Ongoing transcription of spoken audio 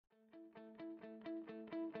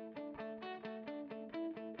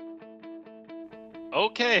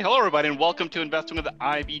Okay, hello everybody, and welcome to Investing with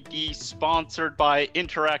IBD, sponsored by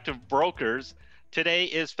Interactive Brokers. Today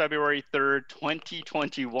is February 3rd,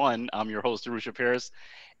 2021. I'm your host, Arusha Paris,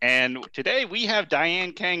 and today we have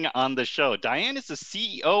Diane Kang on the show. Diane is the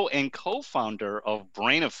CEO and co-founder of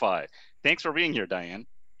Brainify. Thanks for being here, Diane.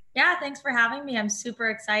 Yeah, thanks for having me. I'm super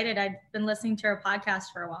excited. I've been listening to your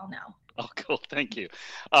podcast for a while now. Oh, cool. Thank you.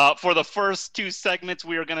 For the first two segments,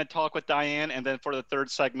 we are going to talk with Diane. And then for the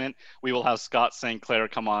third segment, we will have Scott St. Clair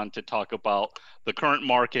come on to talk about the current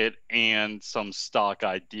market and some stock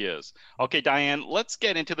ideas. Okay, Diane, let's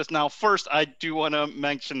get into this now. First, I do want to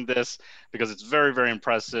mention this because it's very, very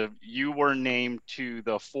impressive. You were named to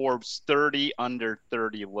the Forbes 30 under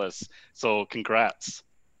 30 list. So congrats.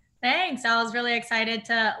 Thanks. I was really excited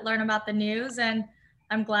to learn about the news, and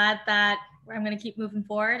I'm glad that I'm going to keep moving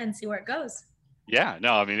forward and see where it goes. Yeah,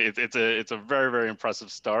 no, I mean it's a very, very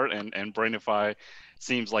impressive start, and Brainify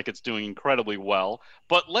seems like it's doing incredibly well.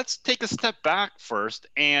 But let's take a step back first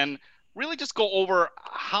and really just go over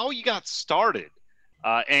how you got started,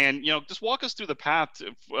 and just walk us through the path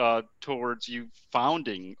towards you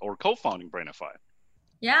founding or co-founding Brainify.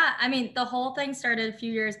 Yeah, I mean, the whole thing started a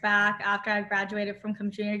few years back after I graduated from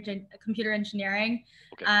computer engineering.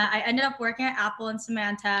 Okay. I ended up working at Apple and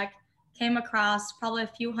Symantec, came across probably a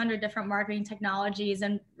few hundred different marketing technologies,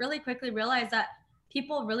 and really quickly realized that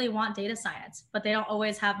people really want data science, but they don't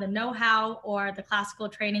always have the know-how or the classical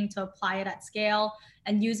training to apply it at scale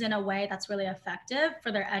and use it in a way that's really effective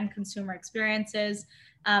for their end consumer experiences.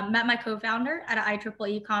 Met my co-founder at an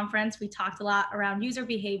IEEE conference. We talked a lot around user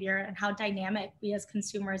behavior and how dynamic we as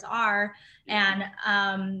consumers are.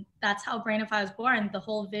 And that's how Brainify was born. The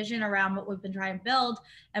whole vision around what we've been trying to build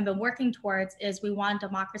and been working towards is we want to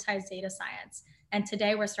democratize data science. And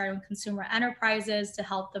today we're starting with consumer enterprises to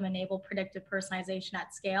help them enable predictive personalization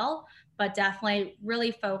at scale, but definitely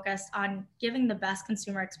really focused on giving the best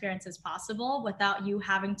consumer experiences possible without you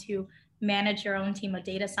having to manage your own team of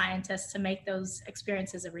data scientists to make those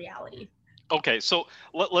experiences a reality. Okay, so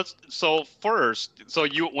let's. So first, so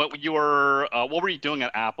what were you doing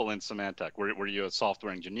at Apple and Symantec? Were you a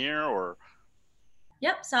software engineer or?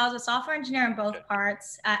 Yep. So I was a software engineer in both Okay.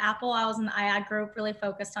 parts. At Apple, I was in the IAD group, really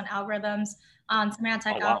focused on algorithms. On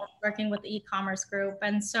Symantec, Oh, I wow. was working with the e-commerce group.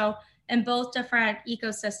 And so in both different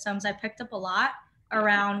ecosystems, I picked up a lot Yeah.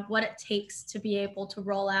 around what it takes to be able to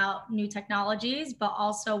roll out new technologies, but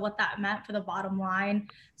also what that meant for the bottom line.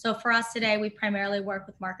 So for us today, we primarily work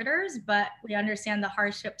with marketers, but we understand the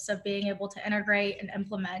hardships of being able to integrate and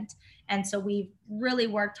implement. And so we've really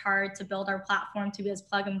worked hard to build our platform to be as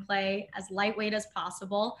plug and play, as lightweight as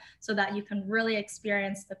possible, so that you can really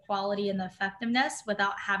experience the quality and the effectiveness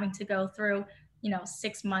without having to go through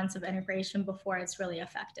 6 months of integration before it's really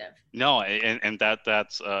effective. No, and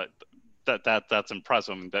that's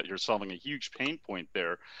impressive. I mean, that you're solving a huge pain point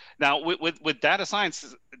there. Now, with data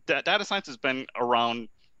science, data science has been around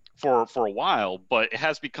for a while, but it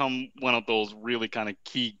has become one of those really kind of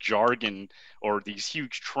key jargon or these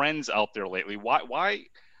huge trends out there lately. Why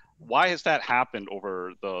has that happened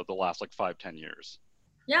over the last like 5-10 years?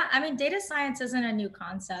 Yeah, I mean, data science isn't a new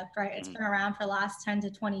concept, right? It's Mhm. been around for the last 10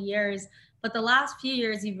 to 20 years. But the last few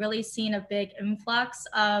years, you've really seen a big influx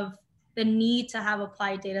of the need to have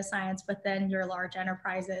applied data science within your large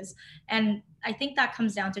enterprises. And I think that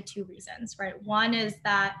comes down to two reasons, right? One is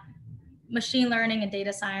that machine learning and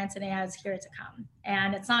data science and AI is here to come,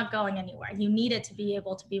 and it's not going anywhere. You need it to be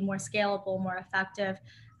able to be more scalable, more effective.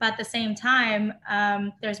 But at the same time,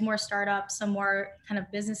 there's more startups, some more kind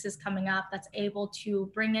of businesses coming up that's able to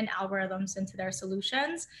bring in algorithms into their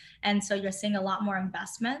solutions. And so you're seeing a lot more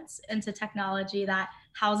investments into technology that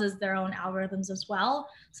houses their own algorithms as well.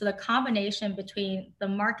 So the combination between the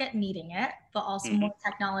market needing it, but also Mhm. more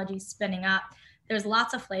technology spinning up, there's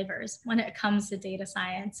lots of flavors when it comes to data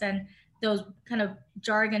science. And those kind of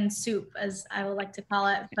jargon soup, as I would like to call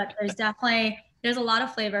it. But there's a lot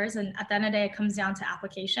of flavors, and at the end of the day, it comes down to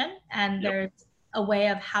application. And Yep. there's a way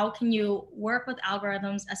of how can you work with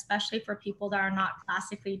algorithms, especially for people that are not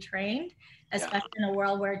classically trained, Yeah. especially in a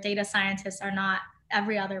world where data scientists are not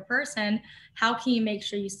every other person. How can you make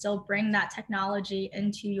sure you still bring that technology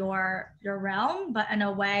into your realm, but in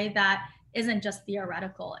a way that isn't just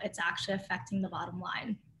theoretical? It's actually affecting the bottom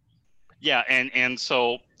line. Yeah, and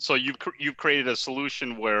so you've created a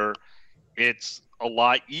solution where it's a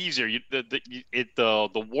lot easier.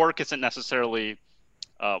 The work isn't necessarily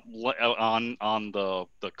on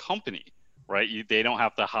the company, right? They don't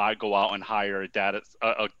have to go out and hire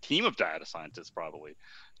a team of data scientists probably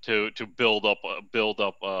to build up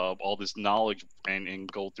all this knowledge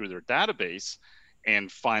and go through their database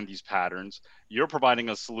and find these patterns. You're providing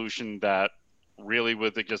a solution that really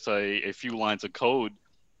with just a few lines of code,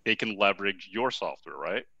 they can leverage your software,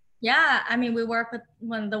 right? Yeah, I mean, we work with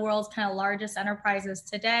one of the world's kind of largest enterprises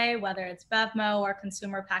today, whether it's Bevmo or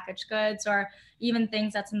consumer packaged goods, or even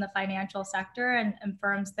things that's in the financial sector and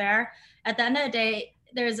firms there. At the end of the day,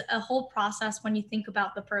 there's a whole process when you think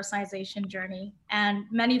about the personalization journey. And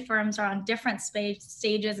many firms are on different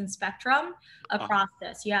stages and spectrum across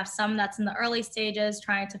this. You have some that's in the early stages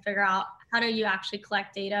trying to figure out how do you actually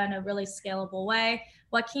collect data in a really scalable way?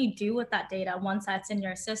 What can you do with that data once that's in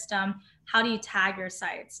your system? How do you tag your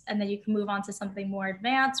sites? And then you can move on to something more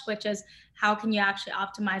advanced, which is how can you actually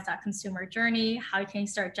optimize that consumer journey? How can you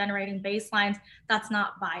start generating baselines that's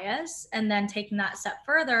not biased? And then taking that step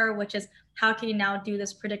further, which is how can you now do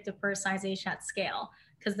this predictive personalization at scale?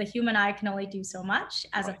 Because the human eye can only do so much.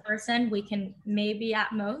 As a person, we can maybe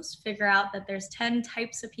at most figure out that there's 10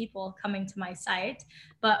 types of people coming to my site,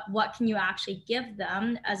 but what can you actually give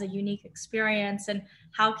them as a unique experience, and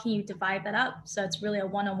how can you divide that up so it's really a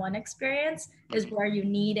one-on-one experience, is where you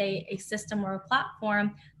need a system or a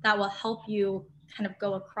platform that will help you kind of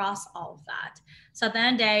go across all of that. So at the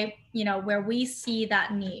end of the day, where we see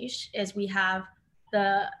that niche is we have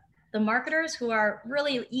the marketers who are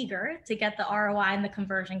really eager to get the ROI and the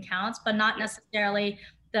conversion counts, but not necessarily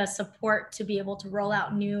the support to be able to roll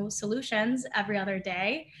out new solutions every other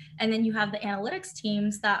day. And then you have the analytics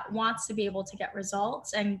teams that wants to be able to get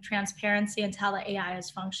results and transparency into how the AI is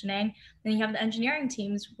functioning. Then you have the engineering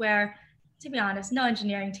teams where, to be honest, no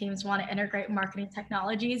engineering teams want to integrate marketing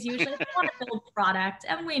technologies. Usually they want to build product.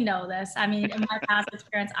 And we know this. I mean, in my past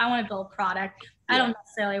experience, I want to build product. I don't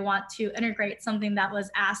necessarily want to integrate something that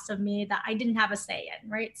was asked of me that I didn't have a say in,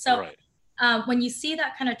 right? So when you see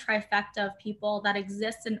that kind of trifecta of people that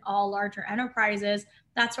exist in all larger enterprises,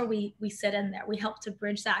 that's where we sit in there. We help to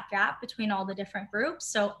bridge that gap between all the different groups.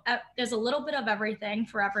 So there's a little bit of everything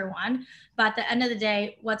for everyone. But at the end of the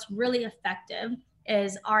day, what's really effective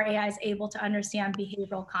is our AI is able to understand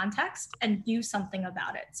behavioral context and do something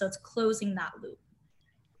about it. So it's closing that loop.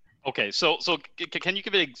 Okay, so can you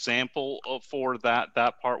give an example for that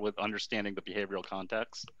part with understanding the behavioral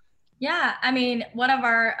context? Yeah, I mean, one of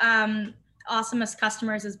our awesomest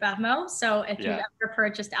customers is Bevmo. So if you've ever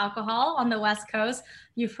purchased alcohol on the West Coast,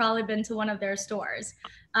 you've probably been to one of their stores.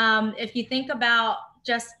 If you think about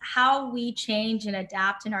just how we change and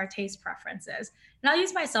adapt in our taste preferences, and I'll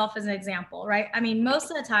use myself as an example, right? I mean,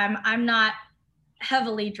 most of the time I'm not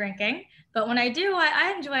heavily drinking, but when I do,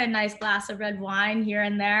 I enjoy a nice glass of red wine here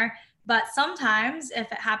and there. But sometimes if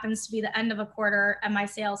it happens to be the end of a quarter and my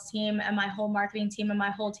sales team and my whole marketing team and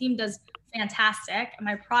my whole team does fantastic and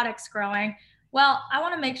my product's growing, well, I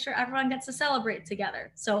want to make sure everyone gets to celebrate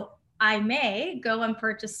together. So I may go and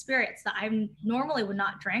purchase spirits that I normally would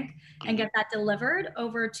not drink and get that delivered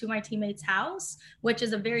over to my teammate's house, which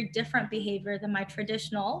is a very different behavior than my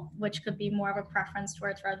traditional, which could be more of a preference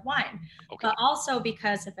towards red wine. But also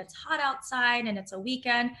because if it's hot outside and it's a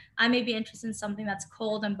weekend, I may be interested in something that's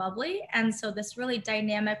cold and bubbly. And so this really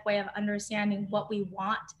dynamic way of understanding what we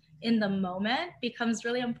want in the moment becomes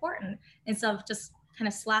really important, instead of just kind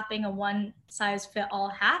of slapping a one size fit all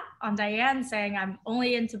hat on Diane saying I'm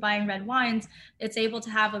only into buying red wines. It's able to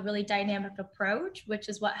have a really dynamic approach, which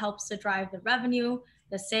is what helps to drive the revenue,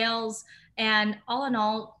 the sales, and all in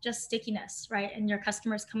all, just stickiness, right? And your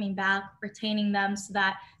customers coming back, retaining them so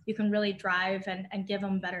that you can really drive and give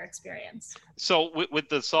them better experience. So with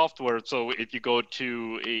the software, so if you go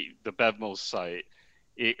to the Bevmo site,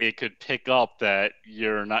 it could pick up that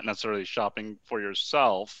you're not necessarily shopping for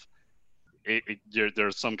yourself.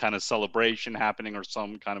 There's some kind of celebration happening or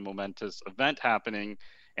some kind of momentous event happening,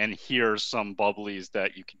 and here's some bubblies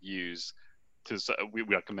that you could use we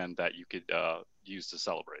recommend that you could use to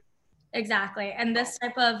celebrate. Exactly. And this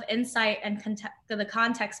type of insight and the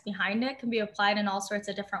context behind it can be applied in all sorts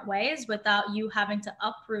of different ways without you having to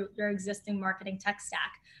uproot your existing marketing tech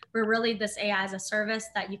stack. We're really this AI as a service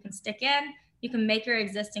that you can stick in. You can make your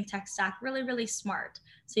existing tech stack really, really smart.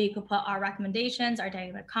 So you can put our recommendations, our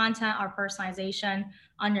dynamic content, our personalization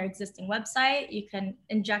on your existing website. You can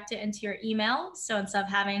inject it into your email. So instead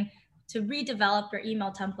of having to redevelop your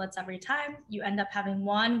email templates every time, you end up having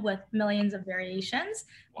one with millions of variations,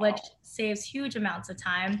 which saves huge amounts of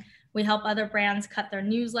time. We help other brands cut their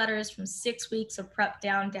newsletters from 6 weeks of prep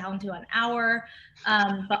down to an hour.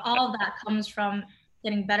 But all of that comes from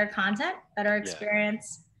getting better content, better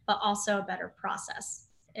experience, but also a better process.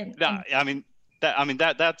 That's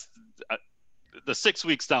the 6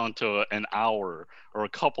 weeks down to an hour or a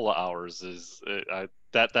couple of hours is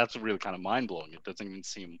that's really kind of mind blowing. It doesn't even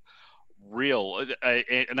seem real.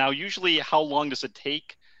 Now, usually, how long does it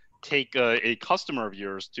take a customer of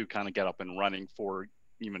yours to kind of get up and running for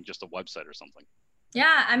even just a website or something?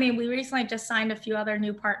 Yeah, I mean, we recently just signed a few other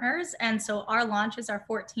new partners. And so our launches are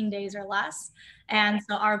 14 days or less. Wow. And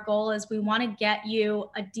so our goal is we want to get you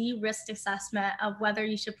a de-risked assessment of whether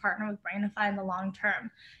you should partner with Brainify in the long term.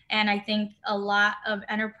 And I think a lot of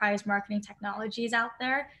enterprise marketing technologies out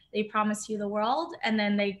there, they promise you the world and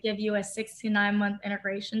then they give you a 6 to 9 month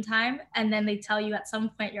integration time. And then they tell you at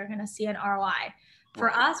some point you're going to see an ROI. For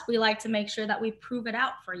Right. us, we like to make sure that we prove it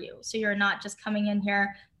out for you. So you're not just coming in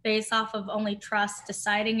here based off of only trust,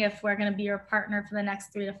 deciding if we're going to be your partner for the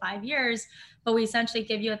next 3 to 5 years. But we essentially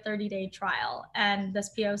give you a 30-day trial. And this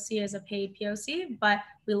POC is a paid POC, but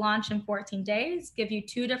we launch in 14 days, give you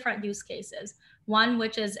 2 different use cases. One,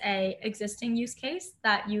 which is a existing use case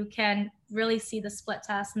that you can really see the split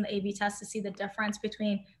test and the A/B test to see the difference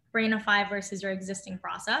between Brainify versus your existing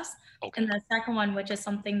process. Okay. And the second one, which is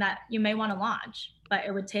something that you may want to launch, but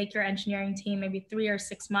it would take your engineering team maybe 3 or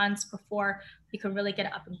 6 months before you could really get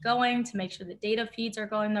it up and going to make sure the data feeds are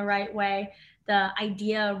going the right way, the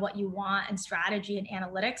idea of what you want and strategy and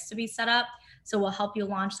analytics to be set up. So we'll help you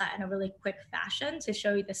launch that in a really quick fashion to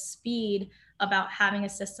show you the speed about having a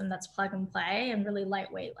system that's plug and play and really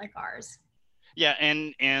lightweight like ours. Yeah,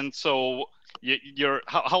 and so you're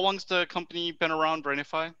how long's the company been around,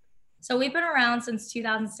 Brainify? So we've been around since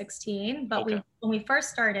 2016, but Okay. when we first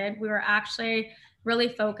started, we were actually really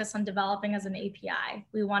focused on developing as an API.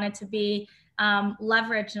 We wanted to be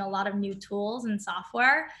leveraged in a lot of new tools and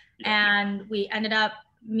software, Yeah. and we ended up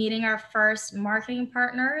meeting our first marketing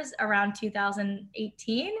partners around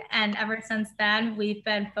 2018. And ever since then, we've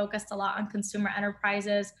been focused a lot on consumer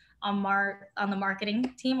enterprises on the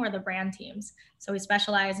marketing team or the brand teams. So we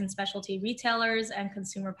specialize in specialty retailers and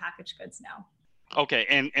consumer packaged goods now. Okay,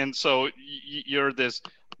 and so you're this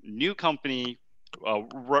new company,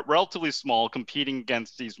 relatively small, competing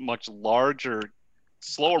against these much larger,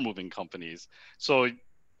 slower moving companies. So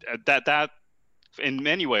that in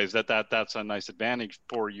many ways that's a nice advantage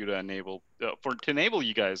for you to enable to enable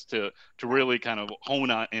you guys to really kind of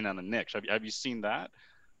hone in on a niche. Have you seen that?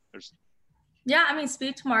 There's Yeah, I mean,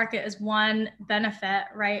 speed to market is one benefit,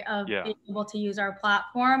 right, of yeah. being able to use our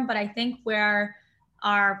platform. But I think where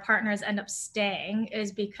our partners end up staying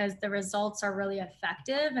is because the results are really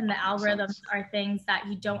effective and the Makes algorithms sense. are things that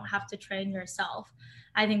you don't have to train yourself.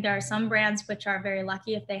 I think there are some brands which are very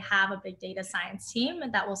lucky if they have a big data science team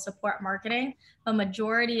that will support marketing. But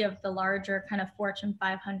majority of the larger kind of Fortune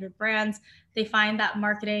 500 brands, they find that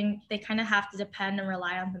marketing, they kind of have to depend and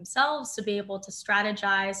rely on themselves to be able to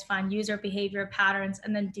strategize, find user behavior patterns,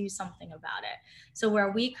 and then do something about it. So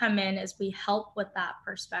where we come in is we help with that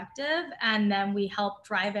perspective, and then we help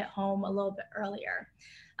drive it home a little bit earlier.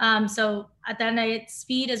 So at the end of it,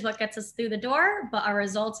 speed is what gets us through the door, but our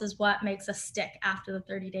results is what makes us stick after the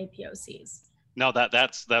 30-day POCs. No,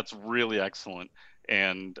 that's really excellent.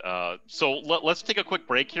 And so let's take a quick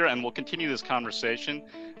break here, and we'll continue this conversation.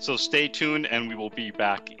 So stay tuned, and we will be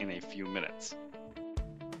back in a few minutes.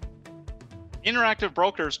 Interactive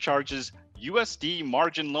Brokers charges USD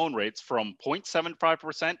margin loan rates from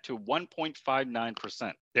 0.75% to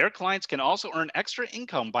 1.59%. Their clients can also earn extra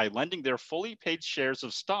income by lending their fully paid shares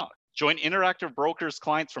of stock. Join Interactive Brokers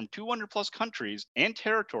clients from 200 plus countries and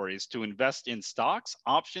territories to invest in stocks,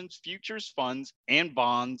 options, futures, funds, and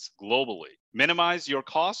bonds globally. Minimize your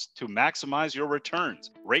costs to maximize your returns.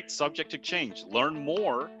 Rates subject to change. Learn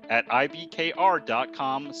more at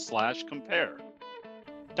ibkr.com/compare.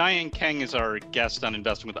 Diane Kang is our guest on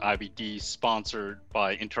Investing with IBD, sponsored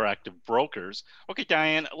by Interactive Brokers. Okay,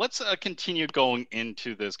 Diane, let's continue going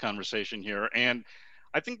into this conversation here. And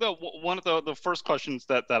I think that one of the first questions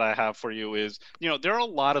that I have for you is, there are a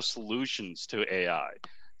lot of solutions to AI.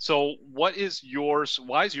 So why is your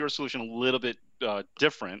solution a little bit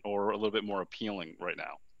different or a little bit more appealing right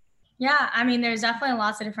now? Yeah, I mean, there's definitely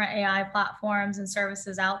lots of different AI platforms and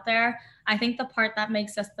services out there. I think the part that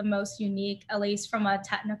makes us the most unique, at least from a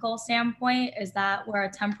technical standpoint, is that we're a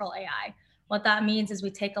temporal AI. What that means is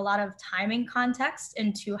we take a lot of timing context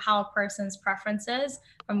into how a person's preferences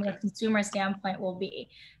from the Okay. consumer standpoint will be.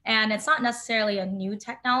 And it's not necessarily a new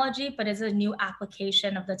technology, but it's a new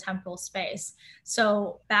application of the temporal space.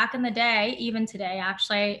 So back in the day, even today,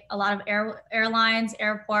 actually, a lot of airlines,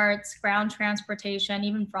 airports, ground transportation,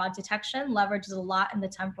 even fraud detection leverages a lot in the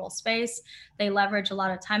temporal space. They leverage a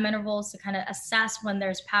lot of time intervals to kind of assess when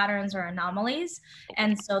there's patterns or anomalies.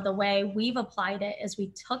 And so the way we've applied it is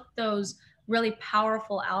we took those really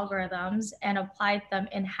powerful algorithms and applied them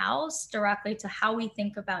in-house directly to how we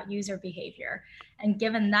think about user behavior. And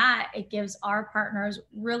given that, it gives our partners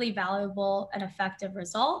really valuable and effective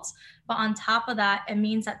results. But on top of that, it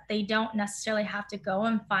means that they don't necessarily have to go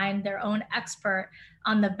and find their own expert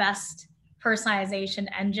on the best personalization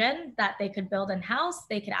engine that they could build in-house,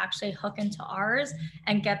 they could actually hook into ours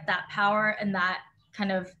and get that power and that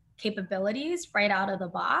kind of capabilities right out of the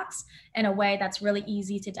box in a way that's really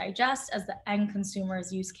easy to digest as the end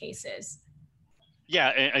consumer's use cases.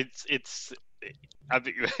 Yeah, it's I,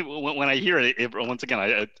 when I hear it, once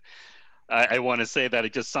again, I want to say that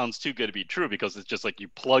it just sounds too good to be true, because it's just like you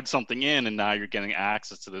plug something in and now you're getting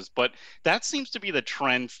access to this. But that seems to be the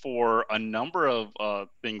trend for a number of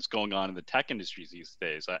things going on in the tech industries these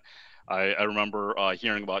days. I remember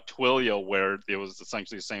hearing about Twilio, where it was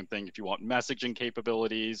essentially the same thing. If you want messaging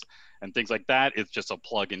capabilities and things like that, it's just a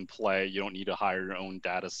plug and play. You don't need to hire your own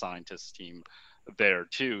data scientist team there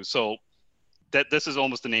too. So that this is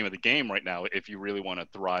almost the name of the game right now if you really want to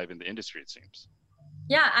thrive in the industry, it seems.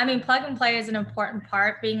 Yeah, I mean, plug and play is an important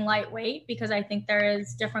part, being lightweight, because I think there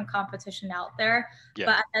is different competition out there. Yeah.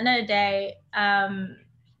 But at the end of the day,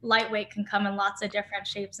 lightweight can come in lots of different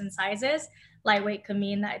shapes and sizes. Lightweight can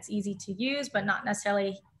mean that it's easy to use, but not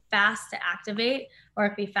necessarily fast to activate, or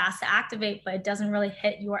it be fast to activate, but it doesn't really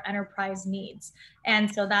hit your enterprise needs. And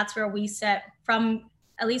so that's where we sit from.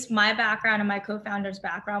 At least my background and my co-founder's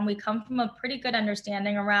background, we come from a pretty good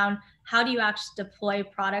understanding around how do you actually deploy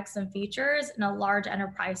products and features in a large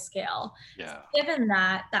enterprise scale. Yeah. Given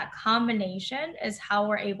that, that combination is how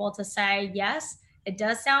we're able to say, yes, it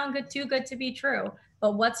does sound good, too good to be true,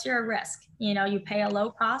 but what's your risk? You know, you pay a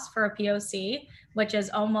low cost for a POC, which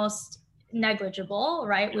is almost negligible,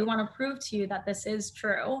 right? Yeah. We want to prove to you that this is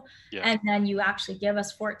true. Yeah. And then you actually give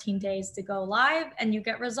us 14 days to go live and you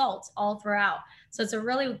get results all throughout. So it's a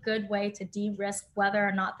really good way to de-risk whether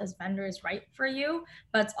or not this vendor is right for you,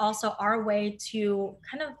 but it's also our way to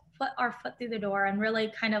kind of put our foot through the door and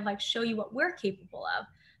really kind of like show you what we're capable of,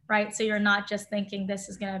 right? So you're not just thinking this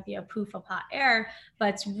is going to be a poof of hot air, but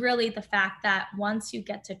it's really the fact that once you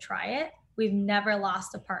get to try it, we've never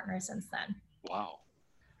lost a partner since then. Wow.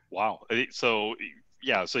 So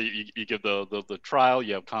yeah, so you give the trial,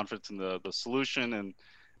 you have confidence in the solution, and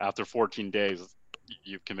after 14 days,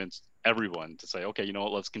 you've convinced everyone to say, okay, you know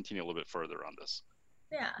what, let's continue a little bit further on this.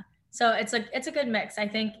 Yeah. So it's a good mix. I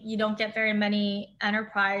think you don't get very many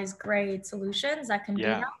enterprise grade solutions that can do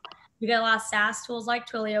that. You get a lot of SaaS tools like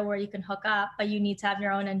Twilio where you can hook up, but you need to have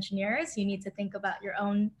your own engineers. You need to think about your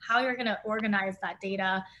own, how you're going to organize that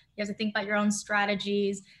data. You have to think about your own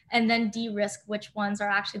strategies and then de-risk which ones are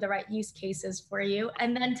actually the right use cases for you,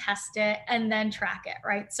 and then test it and then track it,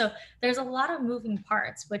 right? So there's a lot of moving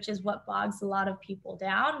parts, which is what bogs a lot of people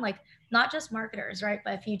down, like not just marketers, right?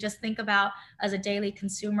 But if you just think about as a daily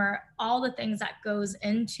consumer, all the things that goes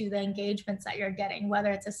into the engagements that you're getting, whether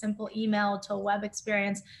it's a simple email to a web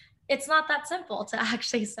experience, it's not that simple to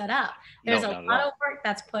actually set up. There's a lot of work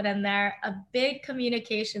that's put in there, a big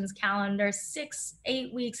communications calendar,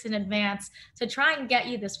 6-8 weeks in advance to try and get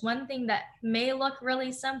you this one thing that may look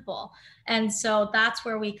really simple. And so that's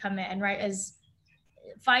where we come in, right? Is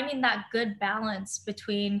finding that good balance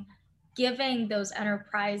between giving those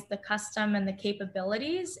enterprise the custom and the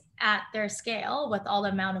capabilities at their scale with all the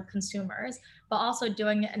amount of consumers, but also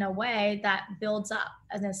doing it in a way that builds up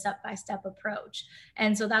as a step-by-step approach.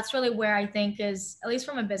 And so that's really where I think is, at least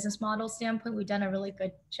from a business model standpoint, we've done a really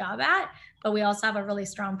good job at, but we also have a really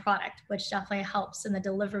strong product, which definitely helps in the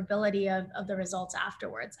deliverability of the results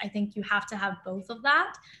afterwards. I think you have to have both of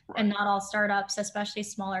that, and not all startups, especially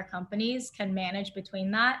smaller companies, can manage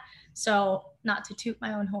between that. So not to toot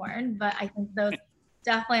my own horn, but I think those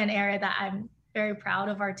definitely an area that I'm very proud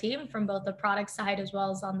of our team from both the product side as well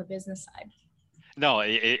as on the business side. No,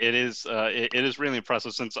 it is really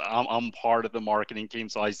impressive, since I'm part of the marketing team,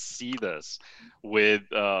 so I see this with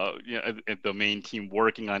the main team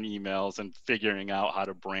working on emails and figuring out how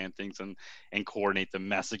to brand things and coordinate the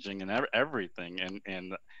messaging and everything,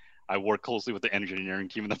 and I work closely with the engineering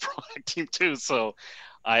team and the product team too, so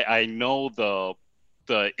I know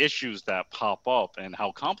the issues that pop up and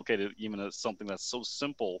how complicated even something that's so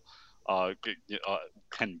simple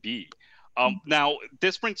can be. Now,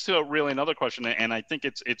 this brings to really another question, and I think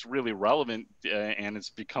it's really relevant, and it's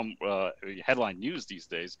become headline news these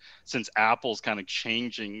days, since Apple's kind of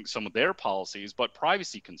changing some of their policies, but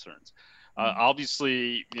privacy concerns.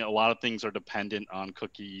 Obviously, a lot of things are dependent on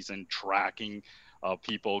cookies and tracking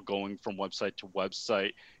people going from website to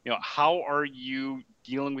website. How are you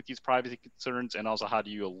dealing with these privacy concerns, and also how do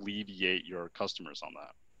you alleviate your customers on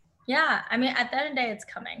that? Yeah, I mean, at the end of the day, it's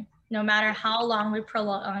coming. No matter how long we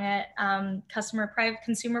prolong it, consumer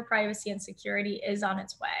privacy and security is on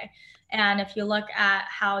its way. And if you look at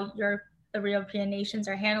how the European nations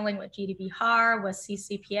are handling with GDPR, with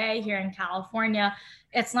CCPA here in California,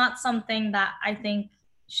 it's not something that I think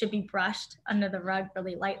should be brushed under the rug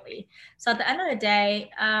really lightly. So at the end of the day,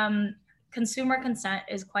 consumer consent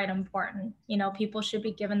is quite important. People should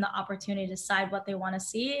be given the opportunity to decide what they want to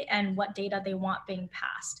see and what data they want being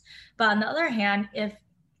passed. But on the other hand, if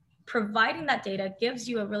providing that data gives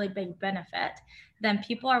you a really big benefit, then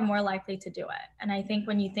people are more likely to do it. And I think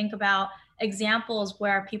when you think about examples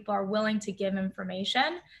where people are willing to give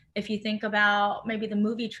information, if you think about maybe the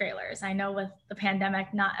movie trailers, I know with the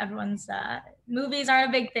pandemic, not everyone's movies aren't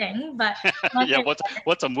a big thing, but yeah,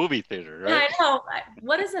 what's a movie theater, right? I know.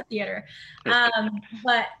 What is a theater? But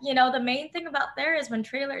the main thing about there is when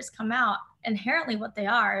trailers come out, inherently what they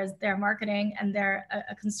are is their marketing and they're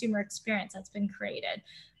a consumer experience that's been created.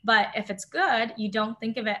 But if it's good, you don't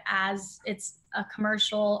think of it as it's a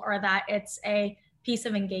commercial or that it's a piece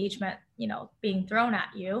of engagement, being thrown at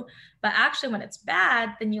you. But actually when it's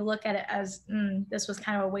bad, then you look at it as, this was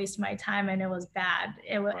kind of a waste of my time and it was bad.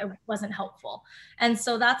 It wasn't helpful. And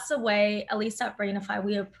so that's the way, at least at Brainify,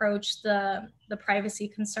 we approach the privacy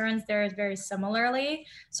concerns there very similarly.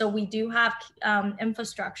 So we do have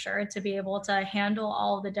infrastructure to be able to handle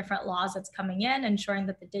all the different laws that's coming in, ensuring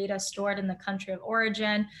that the data is stored in the country of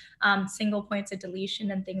origin, single points of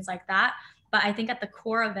deletion and things like that. But I think at the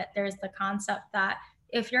core of it, there's the concept that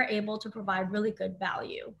if you're able to provide really good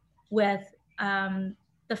value with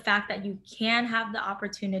the fact that you can have the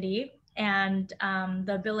opportunity and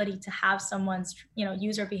the ability to have someone's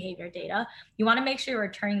user behavior data, you want to make sure you're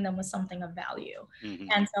returning them with something of value. Mm-hmm.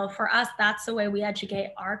 And so for us, that's the way we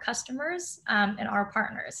educate our customers and our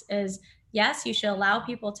partners is, yes, you should allow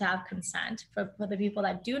people to have consent. For the people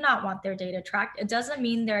that do not want their data tracked, it doesn't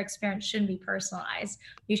mean their experience shouldn't be personalized.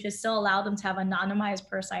 You should still allow them to have anonymized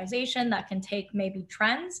personalization that can take maybe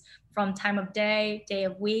trends from time of day, day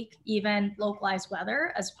of week, even localized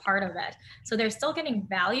weather as part of it. So they're still getting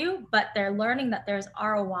value, but they're learning that there's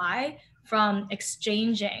ROI from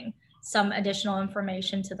exchanging some additional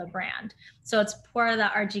information to the brand. So it's part of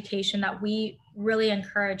that education that we really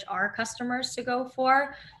encourage our customers to go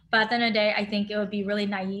for. But at the end of the day, I think it would be really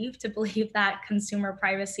naive to believe that consumer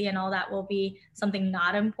privacy and all that will be something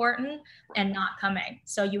not important and not coming.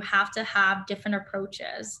 So you have to have different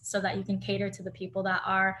approaches so that you can cater to the people that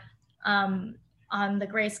are on the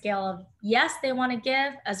gray scale of, yes, they want to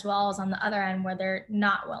give, as well as on the other end where they're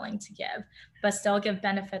not willing to give, but still give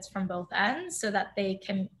benefits from both ends so that they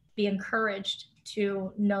can be encouraged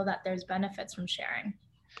to know that there's benefits from sharing.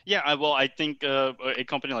 Yeah, well, I think a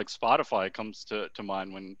company like Spotify comes to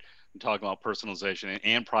mind when talking about personalization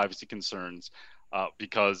and privacy concerns,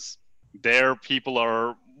 because their people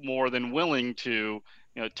are more than willing to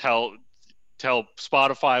tell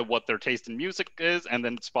Spotify what their taste in music is, and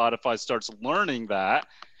then Spotify starts learning that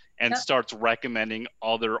and starts recommending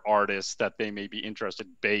other artists that they may be interested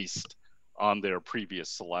based on their previous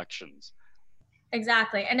selections.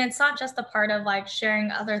 Exactly. And it's not just a part of like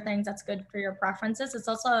sharing other things that's good for your preferences. It's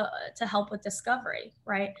also to help with discovery,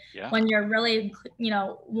 right? Yeah. When you're really,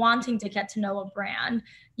 wanting to get to know a brand,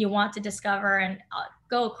 you want to discover and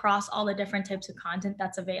go across all the different types of content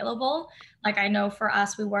that's available. Like I know for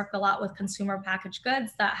us, we work a lot with consumer packaged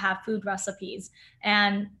goods that have food recipes,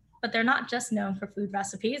 but they're not just known for food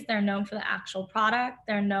recipes. They're known for the actual product.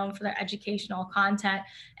 They're known for their educational content.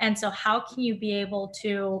 And so how can you be able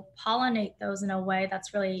to pollinate those in a way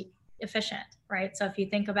that's really efficient, right? So if you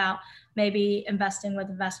think about maybe investing with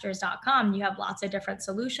investors.com, you have lots of different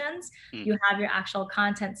solutions. You have your actual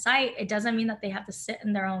content site. It doesn't mean that they have to sit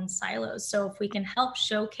in their own silos. So if we can help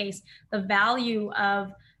showcase the value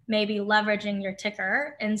of maybe leveraging your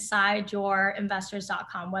ticker inside your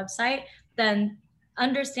investors.com website, then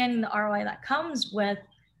understanding the ROI that comes with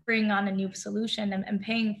bringing on a new solution and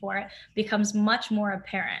paying for it becomes much more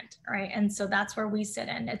apparent, right? And so that's where we sit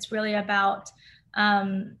in. It's really about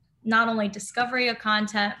not only discovery of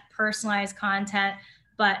content, personalized content,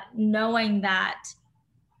 but knowing that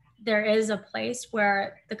there is a place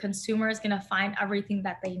where the consumer is going to find everything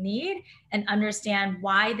that they need and understand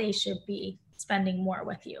why they should be spending more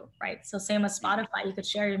with you, right? So same with Spotify, you could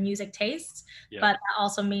share your music tastes, but that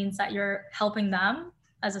also means that you're helping them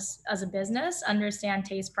as a business understand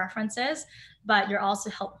taste preferences, but you're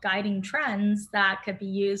also guiding trends that could be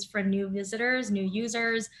used for new visitors, new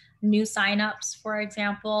users, new signups, for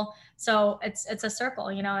example. So it's a circle,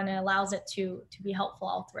 and it allows it to be helpful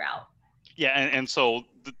all throughout. Yeah, and so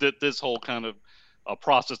this whole kind of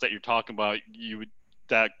process that you're talking about,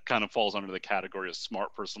 that kind of falls under the category of smart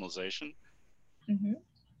personalization. Mm-hmm.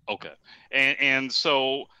 Okay, and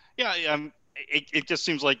so it just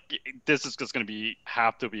seems like this is just going to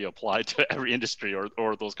have to be applied to every industry,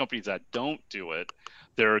 or those companies that don't do it,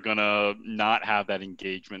 they're going to not have that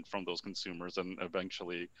engagement from those consumers and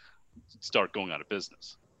eventually start going out of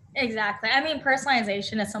business. Exactly. I mean,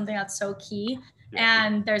 personalization is something that's so key Yeah.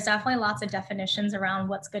 And there's definitely lots of definitions around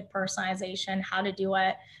what's good personalization, how to do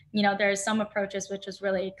it. There's some approaches which is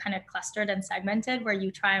really kind of clustered and segmented, where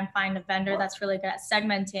you try and find a vendor that's really good at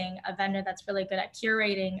segmenting, a vendor that's really good at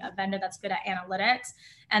curating, a vendor that's good at analytics.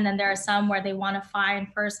 And then there are some where they want to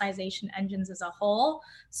find personalization engines as a whole.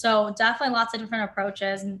 So definitely lots of different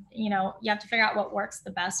approaches. And, you have to figure out what works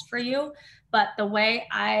the best for you. But the way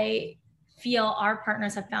I feel our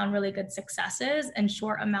partners have found really good successes in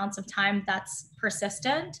short amounts of time that's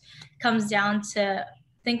persistent comes down to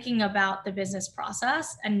thinking about the business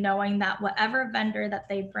process and knowing that whatever vendor that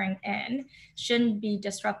they bring in shouldn't be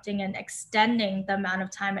disrupting and extending the amount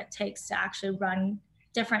of time it takes to actually run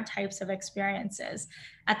different types of experiences.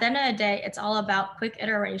 At the end of the day, it's all about quick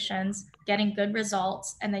iterations, getting good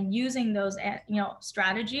results, and then using those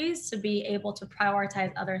strategies to be able to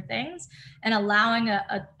prioritize other things, and allowing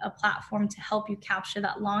a platform to help you capture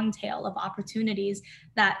that long tail of opportunities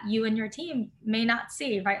that you and your team may not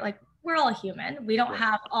see, right? Like, we're all human. We don't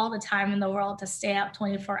have all the time in the world to stay up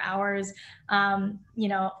 24 hours,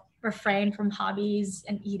 refrain from hobbies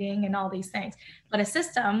and eating and all these things. But a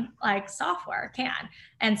system like software can.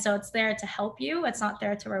 And so it's there to help you. It's not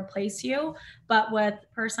there to replace you. But with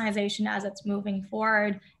personalization as it's moving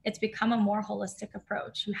forward, it's become a more holistic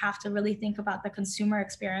approach. You have to really think about the consumer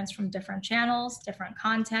experience from different channels, different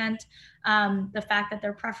content, the fact that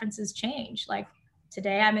their preferences change. Like,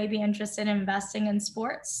 today, I may be interested in investing in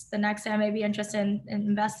sports. The next day, I may be interested in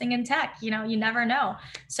investing in tech. You never know.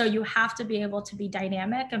 So you have to be able to be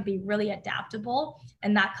dynamic and be really adaptable.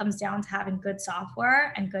 And that comes down to having good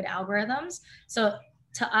software and good algorithms. So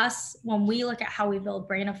to us, when we look at how we build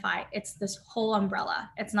Brainify, it's this whole umbrella.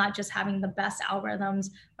 It's not just having the best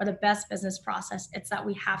algorithms or the best business process. It's that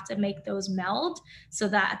we have to make those meld so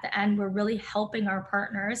that at the end, we're really helping our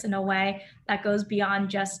partners in a way that goes beyond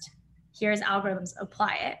just here's algorithms,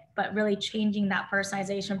 apply it, but really changing that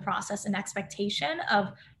personalization process and expectation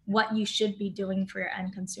of what you should be doing for your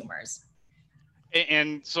end consumers.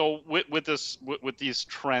 And so with these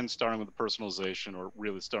trends starting with the personalization, or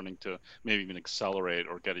really starting to maybe even accelerate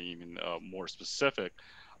or getting even more specific,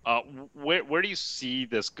 where do you see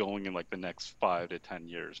this going in like the next 5 to 10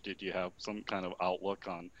 years? Did you have some kind of outlook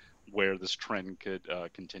on where this trend could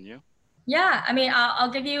continue? Yeah, I mean,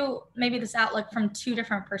 I'll give you maybe this outlook from two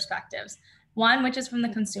different perspectives. One, which is from the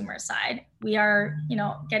consumer side. We are,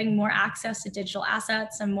 getting more access to digital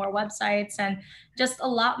assets and more websites and just a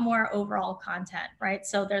lot more overall content, right?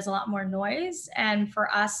 So there's a lot more noise. And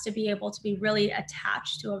for us to be able to be really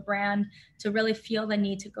attached to a brand, to really feel the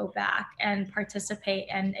need to go back and participate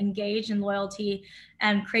and engage in loyalty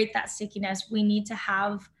and create that stickiness, we need to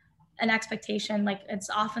have an expectation. Like, it's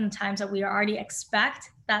oftentimes that we already expect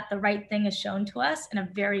that the right thing is shown to us in a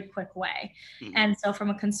very quick way. Mm-hmm. And so from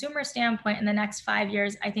a consumer standpoint, in the next 5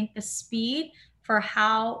 years, I think the speed for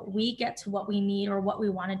how we get to what we need or what we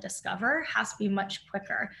want to discover has to be much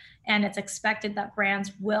quicker. And it's expected that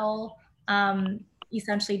brands will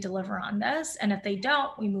essentially deliver on this. And if they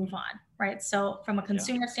don't, we move on, right? So from a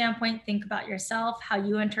consumer standpoint, think about yourself, how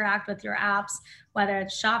you interact with your apps, whether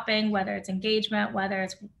it's shopping, whether it's engagement, whether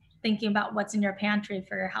it's thinking about what's in your pantry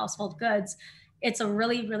for your household goods. It's a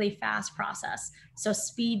really, really fast process. So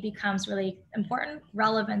speed becomes really important.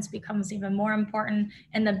 Relevance becomes even more important.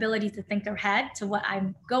 And the ability to think ahead to what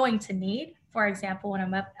I'm going to need. For example, when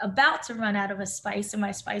I'm about to run out of a spice in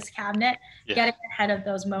my spice cabinet, getting ahead of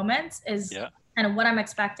those moments is kind of what I'm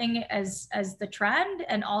expecting as the trend,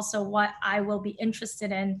 and also what I will be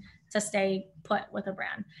interested in to stay put with a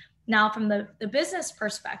brand. Now, from the business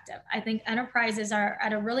perspective, I think enterprises are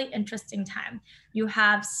at a really interesting time. You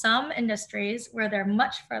have some industries where they're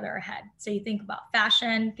much further ahead. So you think about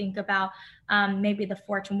fashion, think about maybe the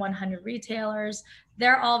Fortune 100 retailers.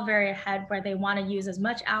 They're all very ahead, where they want to use as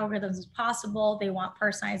much algorithms as possible. They want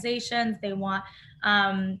personalizations. They want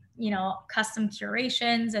custom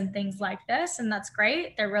curations and things like this. And that's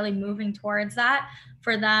great. They're really moving towards that.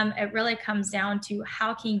 For them, it really comes down to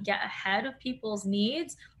how can you get ahead of people's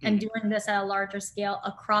needs and doing this at a larger scale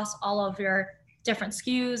across all of your different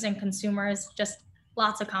SKUs and consumers, just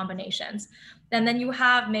lots of combinations. And then you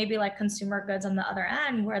have maybe like consumer goods on the other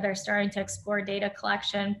end, where they're starting to explore data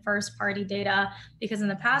collection, first party data, because in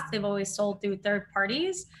the past they've always sold through third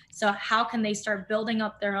parties. So how can they start building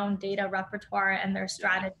up their own data repertoire and their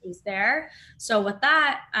strategies there? So with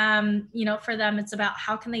that, for them, it's about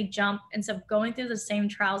how can they jump, instead of going through the same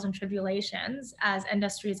trials and tribulations as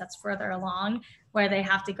industries that's further along, where they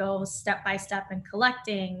have to go step by step in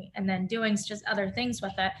collecting and then doing just other things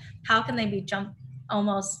with it. How can they be jump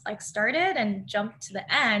almost like started and jumped to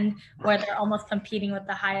the end where they're almost competing with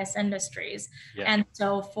the highest industries. Yeah. And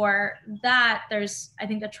so for that, I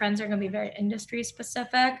think the trends are going to be very industry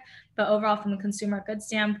specific, but overall from a consumer goods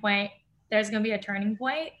standpoint, there's going to be a turning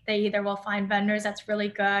point. They either will find vendors that's really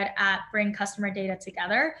good at bring customer data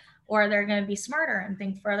together, or they're going to be smarter and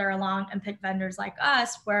think further along and pick vendors like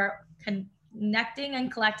us where connecting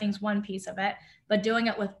and collecting is one piece of it, but doing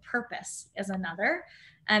it with purpose is another.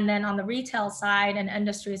 And then on the retail side and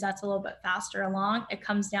industries, that's a little bit faster along. It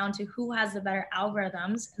comes down to who has the better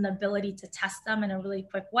algorithms and the ability to test them in a really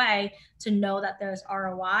quick way to know that there's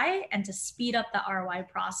ROI and to speed up the ROI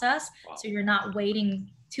process. Wow. So you're not waiting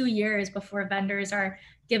 2 years before vendors are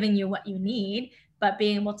giving you what you need, but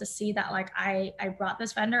being able to see that, like, I brought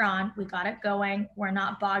this vendor on, we got it going, we're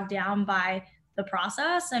not bogged down by the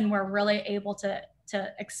process, and we're really able to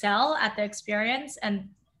excel at the experience and,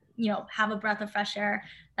 you know, have a breath of fresh air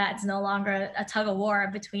that's no longer a tug of war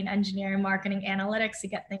between engineering, marketing, analytics to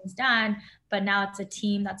get things done, but now it's a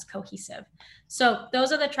team that's cohesive. So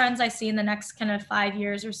those are the trends I see in the next kind of 5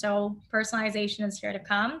 years or so. Personalization is here to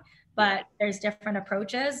come, but there's different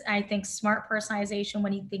approaches. I think smart personalization,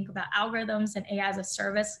 when you think about algorithms and AI as a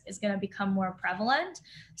service, is going to become more prevalent.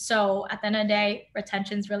 So at the end of the day,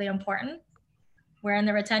 retention is really important. We're in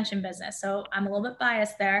the retention business, so I'm a little bit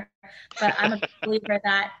biased there, but I'm a believer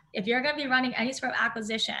that if you're going to be running any sort of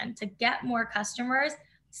acquisition to get more customers,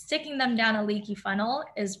 sticking them down a leaky funnel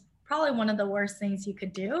is probably one of the worst things you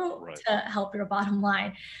could do to help your bottom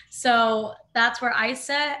line. So that's where I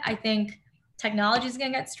sit. I think technology is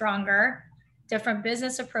going to get stronger. Different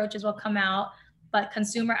business approaches will come out, but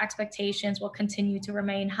consumer expectations will continue to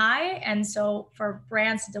remain high. And so for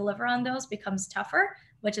brands to deliver on those becomes tougher,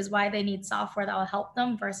 which is why they need software that will help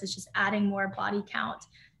them versus just adding more body count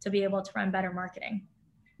to be able to run better marketing.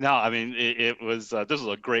 No, I mean, it was, this was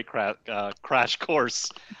a great crash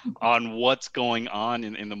course on what's going on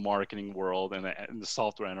in the marketing world and in the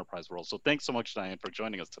software enterprise world. So thanks so much, Diane, for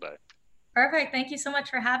joining us today. Perfect. Thank you so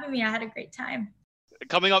much for having me. I had a great time.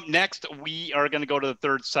 Coming up next, we are going to go to the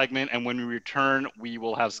third segment. And when we return, we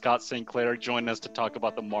will have Scott St. Clair join us to talk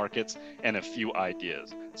about the markets and a few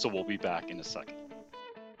ideas. So we'll be back in a second.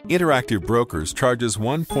 Interactive Brokers charges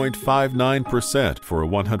 1.59% for a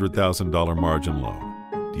 $100,000 margin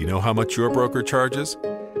loan. Do you know how much your broker charges?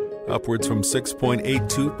 Upwards from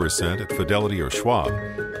 6.82% at Fidelity or Schwab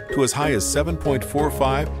to as high as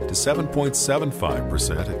 7.45 to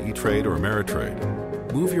 7.75% at E-Trade or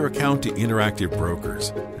Ameritrade. Move your account to Interactive Brokers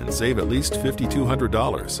and save at least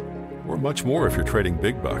 $5,200 or much more if you're trading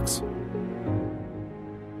big bucks.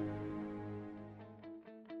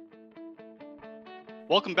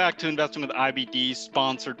 Welcome back to Investing with IBD,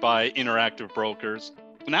 sponsored by Interactive Brokers.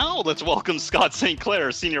 Now let's welcome Scott St.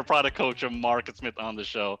 Clair, Senior Product Coach of MarketSmith, on the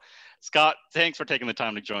show. Scott, thanks for taking the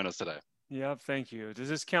time to join us today. Yeah, thank you. Does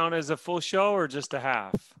this count as a full show or just a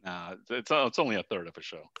half? Nah, it's only a third of a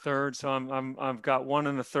show. Third, so I've got 1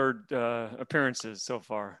 1/3 appearances so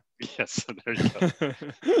far. Yes, there you go.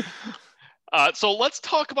 So let's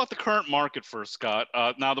talk about the current market first, Scott.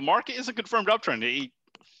 Now the market is a confirmed uptrend.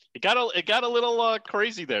 It got a little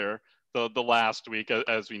crazy there the last week,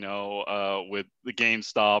 as we know, with the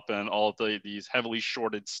GameStop and all of these heavily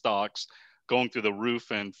shorted stocks going through the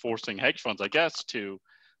roof and forcing hedge funds, I guess, to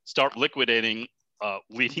start liquidating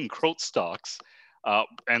leading growth stocks.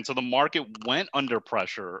 And so the market went under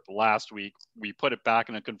pressure last week. We put it back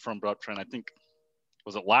in a confirmed uptrend. I think,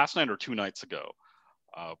 was it last night or 2 nights ago?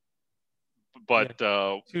 2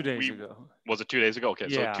 days ago. Was it 2 days ago? Okay,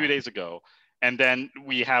 yeah. So 2 days ago. And then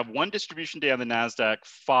we have 1 distribution day on the NASDAQ,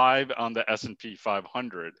 5 on the S&P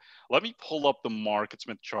 500. Let me pull up the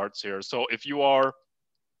MarketSmith charts here. So if you are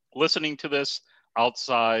listening to this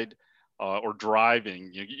outside or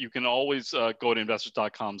driving, you can always go to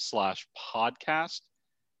investors.com/podcast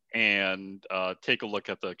and take a look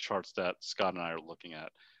at the charts that Scott and I are looking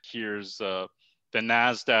at. Here's the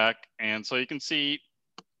NASDAQ. And so you can see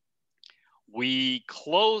we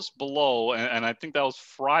closed below, and I think that was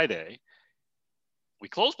Friday. We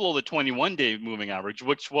closed below the 21-day moving average,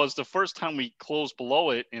 which was the first time we closed below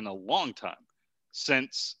it in a long time,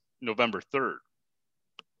 since November 3rd.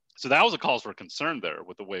 So that was a cause for concern there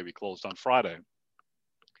with the way we closed on Friday.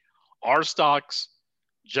 Our stocks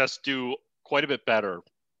just do quite a bit better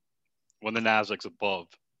when the NASDAQ's above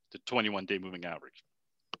the 21-day moving average.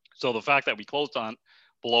 So the fact that we closed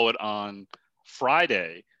below it on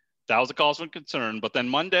Friday, that was a cause for concern. But then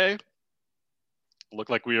Monday, looked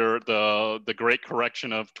like the great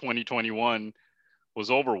correction of 2021 was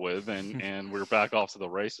over with, and we're back off to the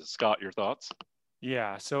races. Scott, your thoughts?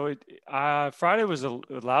 Yeah, so Friday was a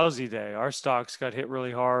lousy day. Our stocks got hit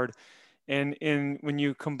really hard. And when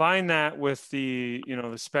you combine that with the,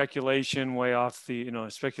 the speculation way off the,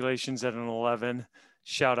 speculations at an 11,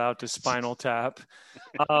 shout out to Spinal Tap,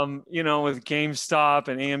 with GameStop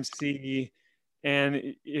and AMC.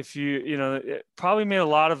 And if it probably made a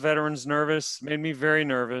lot of veterans nervous, made me very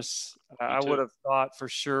nervous. I would have thought for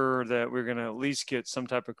sure that we're going to at least get some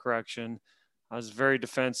type of correction. I was very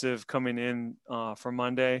defensive coming in for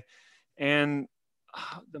Monday, and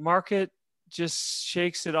the market just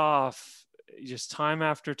shakes it off just time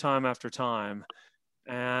after time after time.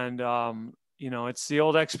 And, it's the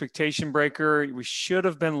old expectation breaker. We should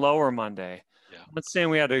have been lower Monday. Yeah. I'm not saying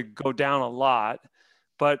we had to go down a lot,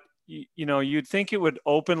 but you'd think it would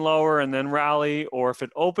open lower and then rally, or if it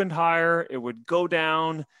opened higher, it would go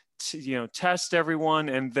down to, test everyone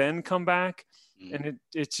and then come back. And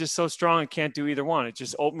it's just so strong. It can't do either one. It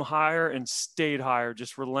just opened higher and stayed higher,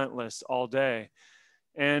 just relentless all day.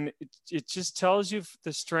 And it just tells you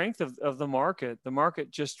the strength of the market. The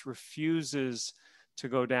market just refuses to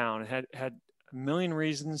go down. It had a million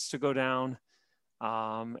reasons to go down.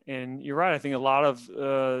 And you're right. I think a lot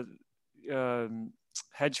of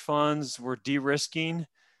hedge funds were de-risking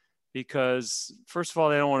because, first of all,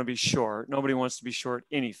 they don't want to be short. Nobody wants to be short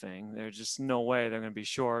anything. There's just no way they're going to be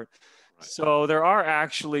short. Right. So there are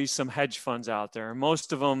actually some hedge funds out there.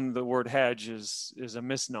 Most of them, the word hedge is a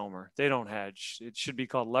misnomer. They don't hedge. It should be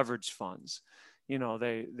called leverage funds.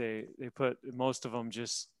 They put, most of them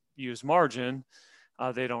just use margin.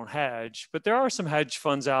 They don't hedge. But there are some hedge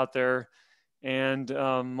funds out there, and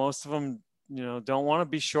most of them don't want to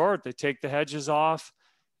be short. They take the hedges off.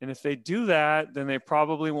 And if they do that, then they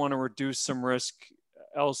probably want to reduce some risk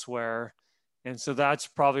elsewhere. And so that's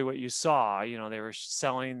probably what you saw. They were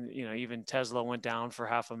selling, even Tesla went down for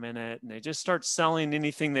half a minute, and they just start selling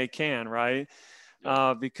anything they can, right?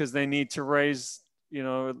 Because they need to raise,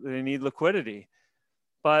 they need liquidity.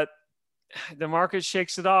 But the market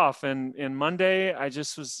shakes it off. And Monday, I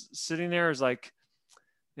just was sitting there, as like,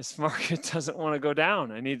 this market doesn't want to go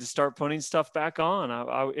down. I need to start putting stuff back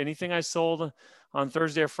on. Anything I sold on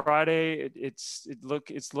Thursday or Friday, it's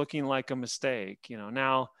looking like a mistake.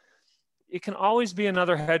 Now it can always be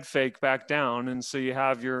another head fake back down, and so you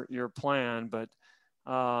have your plan. But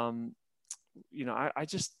I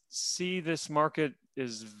just see this market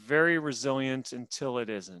is very resilient until it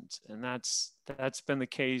isn't, and that's been the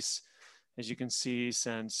case, as you can see,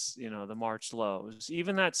 since the March lows.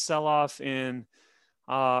 Even that sell-off in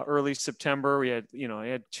early September, we had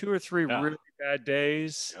 2 or 3 really bad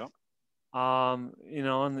days. Yep. And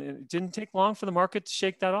it didn't take long for the market to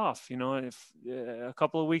shake that off. If a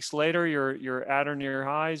couple of weeks later you're at or near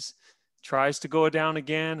highs, tries to go down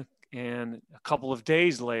again, and a couple of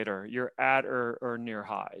days later you're at or near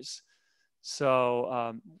highs.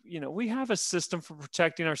 So we have a system for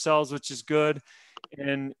protecting ourselves, which is good,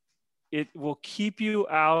 and it will keep you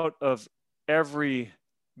out of every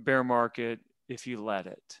bear market if you let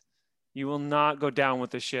it. You will not go down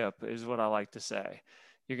with the ship, is what I like to say.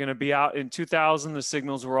 You're going to be out. In 2000, the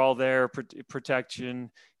signals were all there,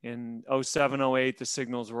 protection. In 07, 08, the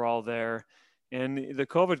signals were all there. And the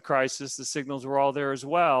COVID crisis, the signals were all there as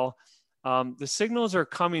well. The signals are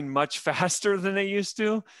coming much faster than they used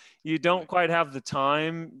to. You don't quite have the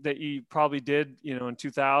time that you probably did, in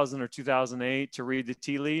 2000 or 2008 to read the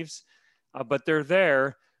tea leaves, but they're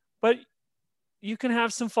there. But you can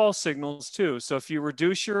have some false signals too. So if you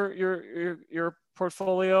reduce your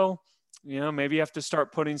portfolio, maybe you have to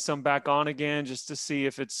start putting some back on again just to see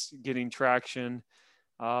if it's getting traction.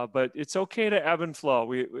 But it's okay to ebb and flow.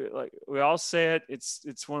 We all say it.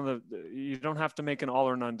 It's one of the, you don't have to make an all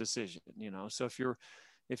or none decision. So if you're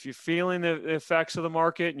feeling the effects of the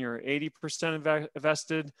market and you're 80%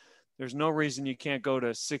 invested, there's no reason you can't go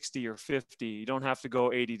to 60 or 50. You don't have to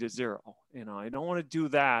go 80 to 0. I don't want to do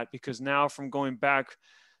that, because now from going back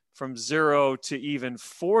from 0 to even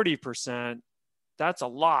 40%, that's a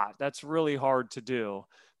lot. That's really hard to do.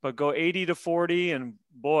 But go 80 to 40, and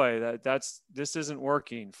boy, this isn't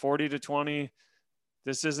working. 40 to 20,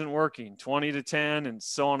 this isn't working. 20 to 10, and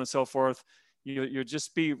so on and so forth. You'll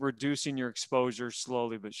just be reducing your exposure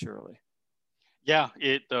slowly but surely. Yeah,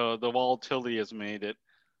 the volatility has made it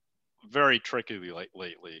very tricky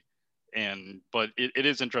lately, but it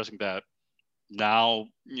is interesting that now,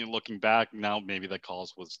 looking back, now maybe the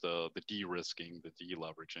cause was the de-risking, the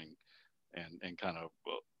deleveraging, and kind of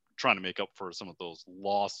trying to make up for some of those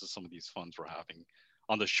losses some of these funds were having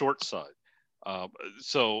on the short side.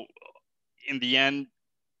 So in the end,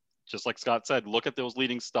 just like Scott said, look at those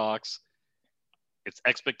leading stocks. It's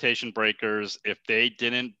expectation breakers. If they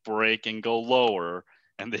didn't break and go lower,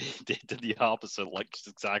 and they did the opposite, like just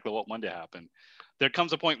exactly what Monday happened, there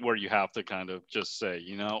comes a point where you have to kind of just say,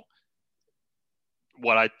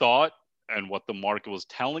 what I thought and what the market was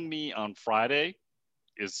telling me on Friday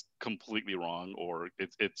is completely wrong, or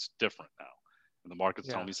it's different now. And the market's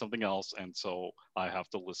telling me something else, and so I have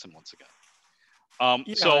to listen once again. Go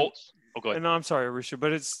ahead. And I'm sorry, Risha,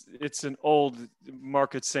 but it's an old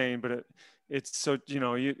market saying, but it's so,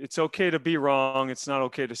 it's okay to be wrong. It's not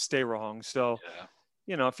okay to stay wrong. So,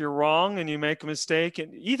 if you're wrong and you make a mistake,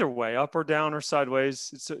 and either way, up or down or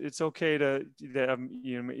sideways, it's okay to,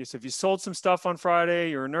 so if you sold some stuff on Friday,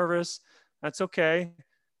 you're nervous, that's okay.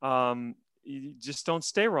 You just don't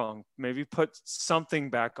stay wrong. Maybe put something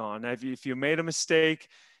back on. If you made a mistake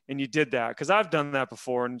and you did that, because I've done that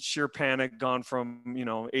before, and sheer panic, gone from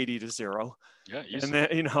 80 to 0. Yeah, and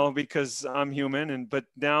then because I'm human, but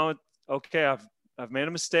now, okay, I've made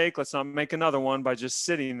a mistake. Let's not make another one by just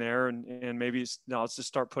sitting there, and maybe let's just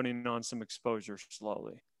start putting on some exposure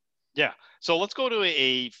slowly. Yeah. So let's go to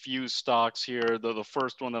a few stocks here. The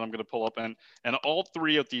first one that I'm going to pull up, and all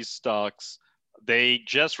three of these stocks, they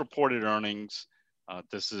just reported earnings.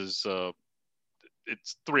 This is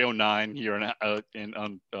it's 3:09 here on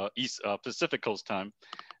East Pacific Coast time,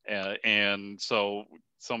 and so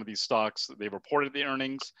some of these stocks, they reported the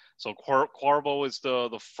earnings. So Qorvo is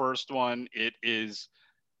the first one. It is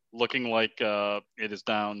looking like it is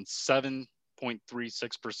down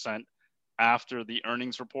 7.36% after the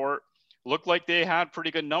earnings report. Looked like they had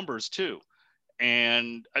pretty good numbers too,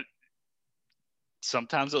 and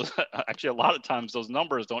sometimes actually a lot of times those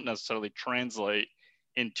numbers don't necessarily translate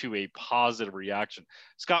into a positive reaction.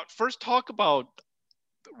 Scott, first talk about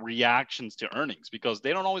reactions to earnings, because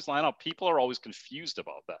they don't always line up. People are always confused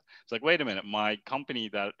about that. It's like, wait a minute, my company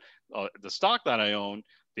that the stock that I own,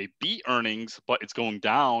 they beat earnings, but it's going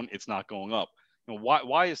down, it's not going up.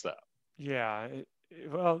 Why is that? Yeah,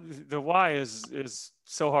 well, the why is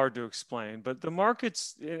so hard to explain, but the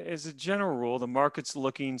markets, as a general rule, the market's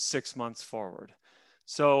looking 6 months forward.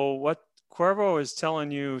 So what Qorvo is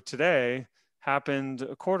telling you today happened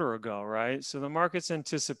a quarter ago, right? So the market's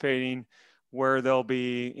anticipating where they'll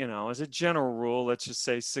be, as a general rule, let's just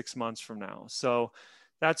say 6 months from now. So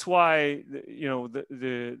that's why,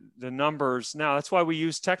 the numbers now, that's why we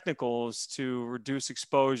use technicals to reduce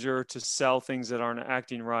exposure, to sell things that aren't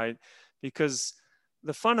acting right, because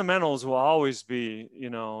the fundamentals will always be,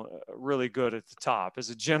 really good at the top. As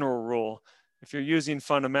a general rule, if you're using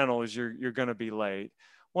fundamentals, you're going to be late.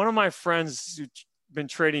 One of my friends who's been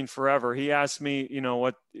trading forever, he asked me,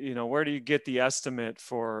 where do you get the estimate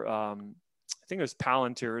for, I think it was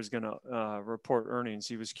Palantir is going to report earnings.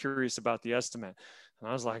 He was curious about the estimate. And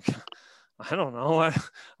I was like, I don't know. I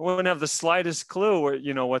wouldn't have the slightest clue where,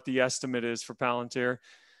 what the estimate is for Palantir,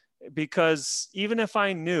 because even if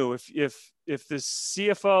I knew, if the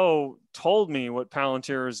CFO told me what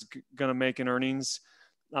Palantir is going to make in earnings,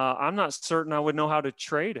 I'm not certain I would know how to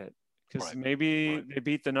trade it, because maybe they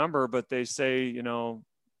beat the number, but they say,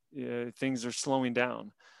 things are slowing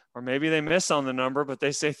down, or maybe they miss on the number, but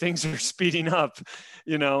they say things are speeding up,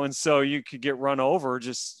 and so you could get run over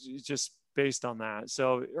just based on that.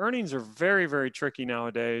 So earnings are very, very tricky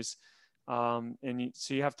nowadays. So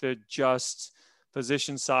you have to adjust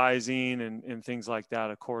position sizing and things like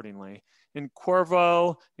that accordingly. In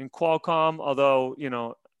Qorvo, in Qualcomm, although,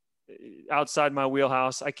 outside my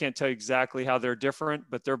wheelhouse, I can't tell you exactly how they're different,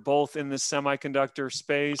 but they're both in the semiconductor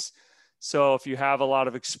space. So if you have a lot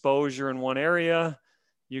of exposure in one area,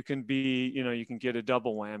 you can you can get a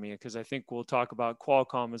double whammy, because I think we'll talk about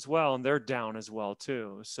Qualcomm as well, and they're down as well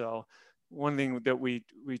too. So one thing that we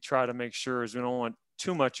try to make sure is we don't want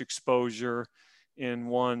too much exposure in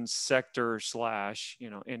one sector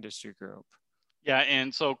 / industry group. Yeah,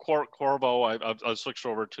 and so Qorvo, I've switched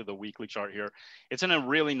over to the weekly chart here. It's in a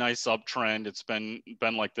really nice uptrend. It's been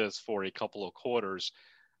like this for a couple of quarters.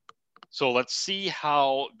 So let's see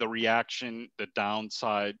how the reaction, the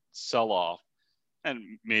downside sell-off, and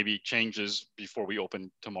maybe changes before we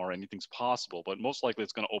open tomorrow. Anything's possible, but most likely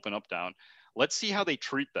it's going to open up down. Let's see how they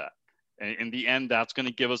treat that. And in the end, that's going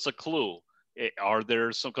to give us a clue. Are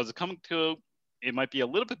there some, because it might be a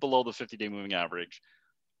little bit below the 50-day moving average.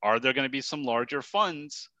 Are there going to be some larger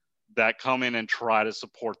funds that come in and try to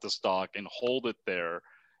support the stock and hold it there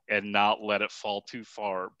and not let it fall too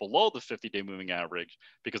far below the 50-day moving average?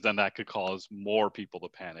 Because then that could cause more people to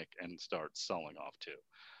panic and start selling off too.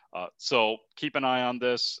 So keep an eye on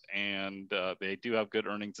this, and they do have good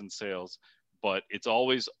earnings and sales, but it's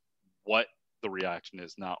always what the reaction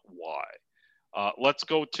is, not why. Let's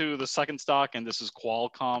go to the second stock, and this is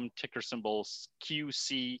Qualcomm, ticker symbol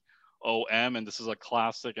QCOM, and this is a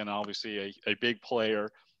classic and obviously a big player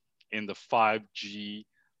in the 5G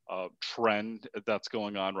trend that's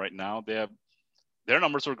going on right now. Their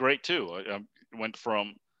numbers are great too. It went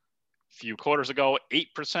from few quarters ago,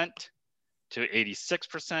 8% to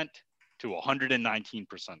 86% to 119%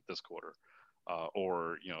 this quarter,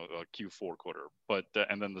 or a Q4 quarter. But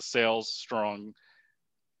and then the sales strong,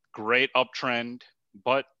 great uptrend,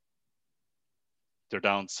 but they're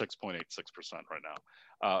down 6.86% right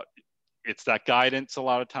now. It's that guidance a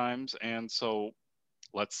lot of times, and so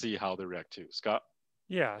let's see how they react to. Scott?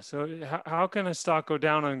 Yeah. So how can a stock go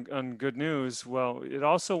down on good news? Well, it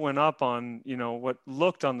also went up on, what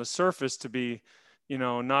looked on the surface to be,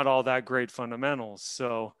 not all that great fundamentals.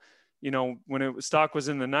 So, when stock was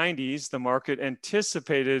in the 90s, the market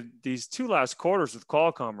anticipated these two last quarters with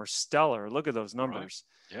Qualcomm are stellar. Look at those numbers.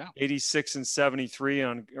 Right. Yeah. 86 and 73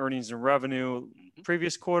 on earnings and revenue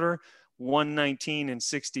previous quarter, 119 and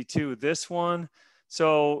 62 this one.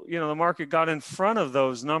 So, the market got in front of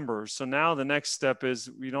those numbers. So now the next step is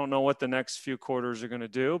we don't know what the next few quarters are going to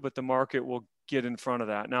do, but the market will get in front of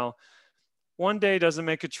that. Now, one day doesn't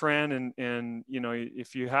make a trend. And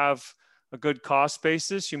if you have a good cost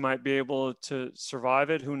basis, you might be able to survive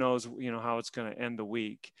it. Who knows, how it's going to end the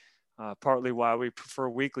week. Partly why we prefer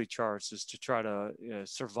weekly charts is to try to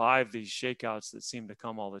survive these shakeouts that seem to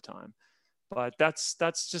come all the time. But that's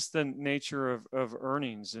just the nature of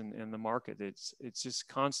earnings in the market. It's just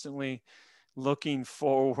constantly looking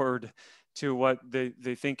forward to what they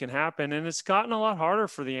think can happen. And it's gotten a lot harder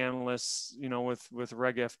for the analysts, with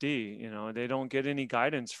Reg FD. They don't get any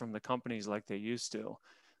guidance from the companies like they used to.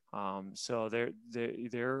 So they're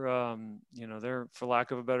for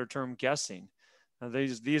lack of a better term, guessing.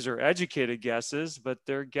 These are educated guesses, but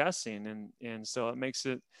they're guessing, and so it makes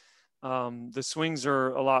it the swings are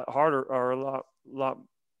a lot harder, are a lot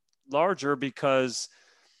larger because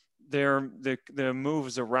the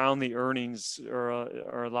moves around the earnings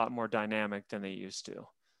are a lot more dynamic than they used to.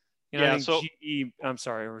 I think GE, I'm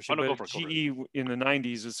sorry, but GE in the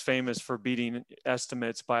 90s was famous for beating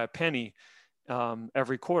estimates by a penny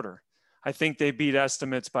every quarter. I think they beat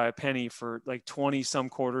estimates by a penny for like 20 some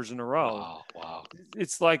quarters in a row. Wow.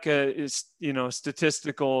 It's like a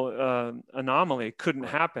statistical anomaly. It couldn't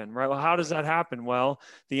happen, right? Well, how does that happen? Well,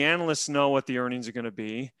 the analysts know what the earnings are going to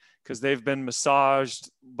be because they've been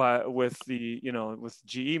massaged with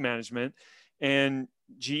GE management, and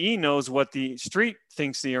GE knows what the street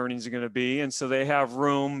thinks the earnings are going to be. And so they have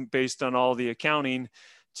room based on all the accounting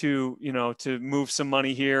to move some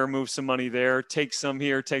money here, move some money there, take some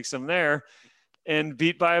here, take some there, and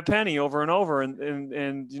beat by a penny over and over.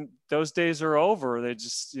 And those days are over. They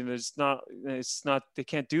just, it's not, they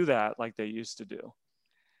can't do that like they used to do.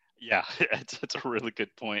 Yeah, it's a really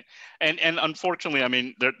good point. And unfortunately, I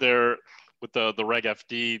mean, there with the Reg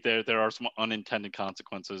FD, there are some unintended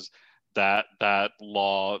consequences that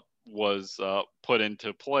law was put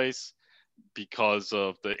into place because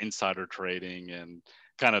of the insider trading and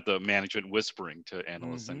kind of the management whispering to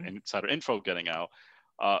analysts and insider info getting out,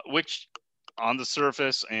 which on the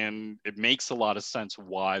surface, and it makes a lot of sense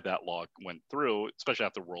why that law went through, especially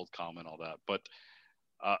after WorldCom and all that. But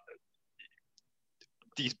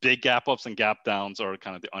these big gap ups and gap downs are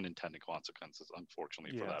kind of the unintended consequences,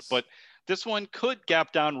 unfortunately, for that. But this one could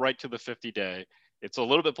gap down right to the 50-day. It's a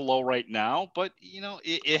little bit below right now, but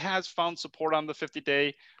it has found support on the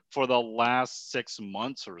 50-day for the last 6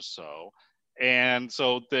 months or so. And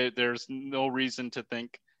so there's no reason to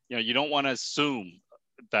think, you don't want to assume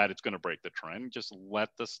that it's going to break the trend. Just let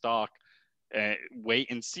the stock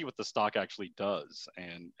wait and see what the stock actually does.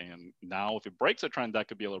 And now if it breaks a trend, that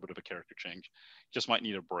could be a little bit of a character change. Just might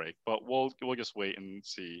need a break, but we'll just wait and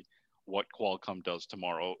see what Qualcomm does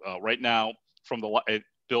tomorrow. Right now, it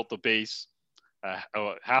built the base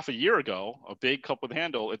half a year ago, a big cup with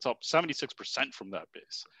handle. It's up 76% from that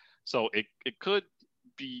base. So it could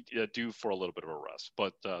be due for a little bit of a rest,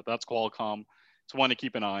 but that's Qualcomm. It's one to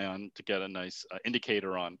keep an eye on to get a nice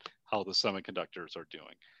indicator on how the semiconductors are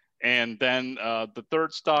doing. And then the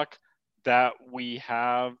third stock that we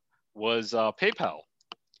have was PayPal.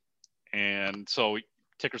 And so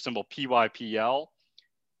ticker symbol PYPL.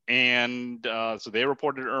 And so they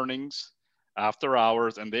reported earnings after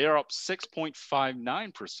hours, and they are up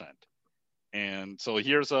 6.59%. And so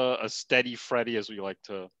here's a steady Freddy, as we like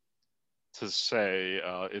to say.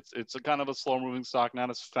 It's a kind of a slow moving stock, not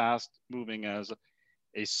as fast moving as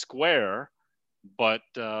a Square, but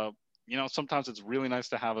sometimes it's really nice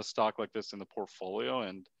to have a stock like this in the portfolio,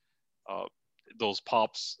 and those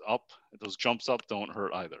pops up, those jumps up don't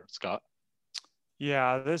hurt either. Scott?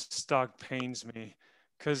 Yeah, this stock pains me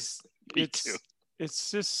because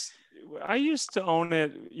it's just, I used to own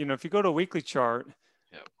it. If you go to a weekly chart,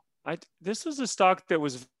 this was a stock that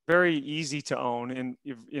was very easy to own, and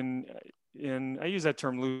I use that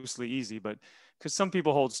term loosely, easy, but because some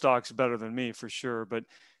people hold stocks better than me for sure. But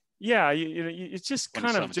Yeah, it's just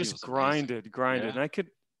kind of 2017 just was amazing. grinded. Yeah. And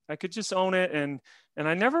I could just own it, and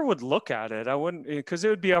I never would look at it. I wouldn't, because it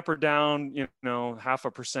would be up or down,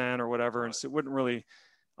 0.5% or whatever, and so it wouldn't really,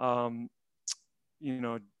 um,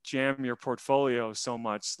 jam your portfolio so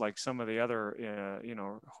much like some of the other,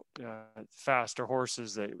 faster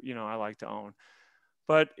horses that I like to own.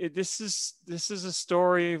 But this is a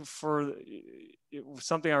story for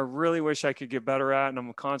something I really wish I could get better at, and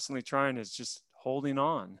I'm constantly trying, is just holding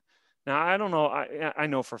on. Now, I don't know. I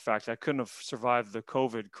know for a fact I couldn't have survived the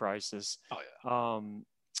COVID crisis. Oh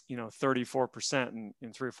yeah. 34%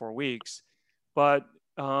 in 3 or 4 weeks, but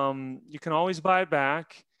you can always buy it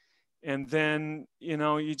back. And then,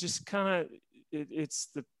 you just kind of,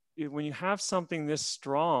 when you have something this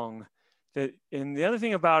strong, and the other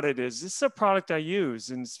thing about it is, this is a product I use,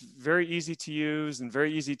 and it's very easy to use and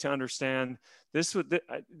very easy to understand. This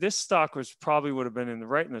stock would have been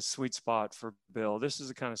right in the sweet spot for Bill. This is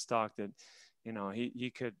the kind of stock that, he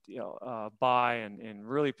could buy and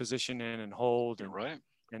really position in and hold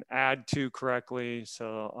and add to correctly.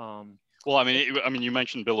 So, well, I mean, you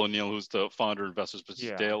mentioned Bill O'Neill, who's the founder of Investors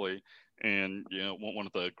Business Yeah. Daily, and one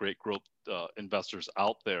of the great growth investors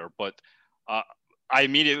out there. But I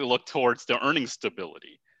immediately look towards the earnings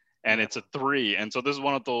stability, and it's a 3. And so this is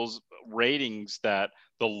one of those ratings that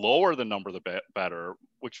the lower the number, the better,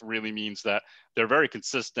 which really means that they're very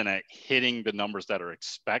consistent at hitting the numbers that are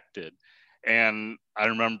expected. And I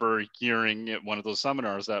remember hearing at one of those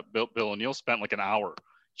seminars that Bill O'Neill spent like an hour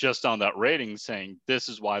just on that rating, saying, this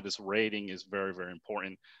is why this rating is very, very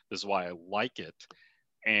important. This is why I like it.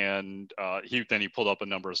 And he pulled up a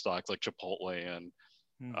number of stocks like Chipotle and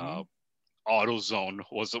AutoZone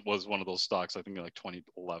was one of those stocks, I think like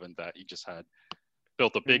 2011, that he just had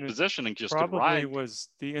built a big position and just probably was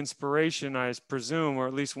the inspiration, I presume, or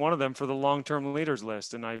at least one of them, for the long-term leaders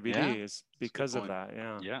list in IBD is because of that.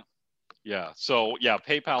 Yeah. So yeah,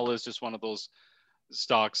 PayPal is just one of those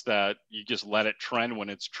stocks that you just let it trend when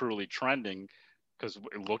it's truly trending, because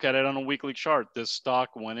look at it on a weekly chart. This stock,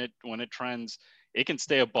 when it trends, it can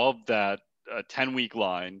stay above that 10-week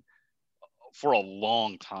line for a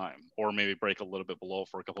long time, or maybe break a little bit below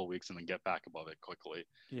for a couple of weeks and then get back above it quickly.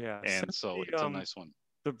 Yeah. And so it's a nice one.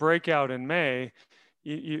 The breakout in May,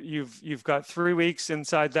 you've got 3 weeks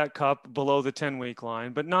inside that cup below the 10-week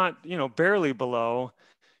line, but not, barely below.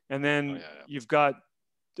 And then you've got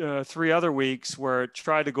 3 other weeks where it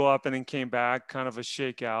tried to go up and then came back, kind of a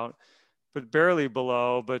shakeout, but barely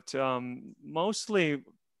below. But mostly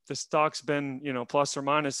the stock's been, plus or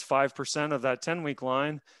minus 5% of that 10-week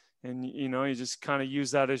line. And, you just kind of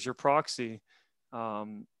use that as your proxy.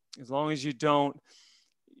 As long as you don't,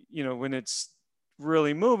 when it's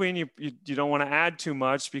really moving, you don't want to add too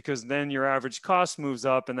much, because then your average cost moves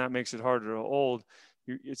up and that makes it harder to hold.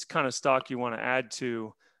 It's kind of stock you want to add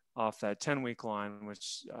to off that 10-week line,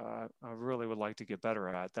 which I really would like to get better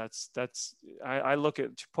at. I look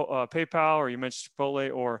at PayPal, or you mentioned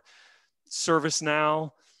Chipotle, or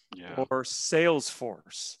ServiceNow, or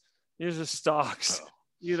Salesforce. These are stocks.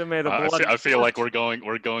 You'd have made a bloody I feel like we're going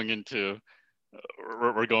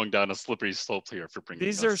down a slippery slope here for bringing.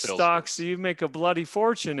 These are stocks you make a bloody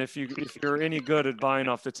fortune if you're any good at buying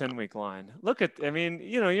off the 10-week line.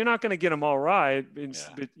 You're not going to get them all right.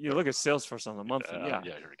 But you look at Salesforce on the monthly. Here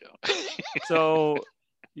we go. So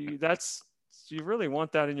you really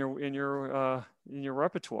want that in your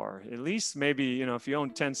repertoire. At least maybe, if you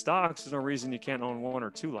own 10 stocks, there's no reason you can't own 1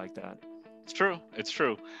 or 2 like that. It's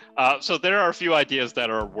true. So there are a few ideas that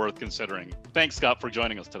are worth considering. Thanks, Scott, for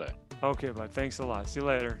joining us today. Okay, bud. Thanks a lot. See you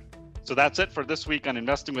later. So that's it for this week on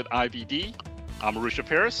Investing with IBD. I'm Arusha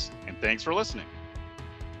Paris, and thanks for listening.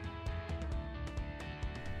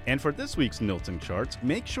 And for this week's Notes and Charts,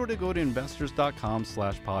 make sure to go to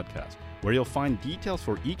investors.com/podcast, where you'll find details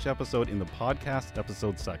for each episode in the podcast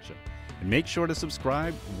episode section. And make sure to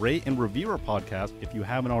subscribe, rate, and review our podcast if you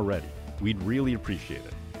haven't already. We'd really appreciate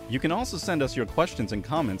it. You can also send us your questions and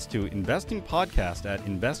comments to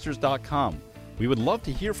investingpodcast@investors.com. We would love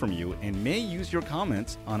to hear from you and may use your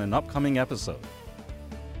comments on an upcoming episode.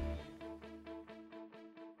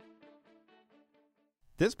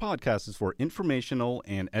 This podcast is for informational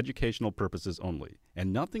and educational purposes only,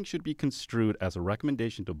 and nothing should be construed as a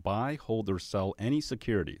recommendation to buy, hold, or sell any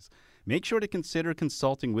securities. Make sure to consider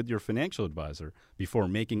consulting with your financial advisor before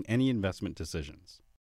making any investment decisions.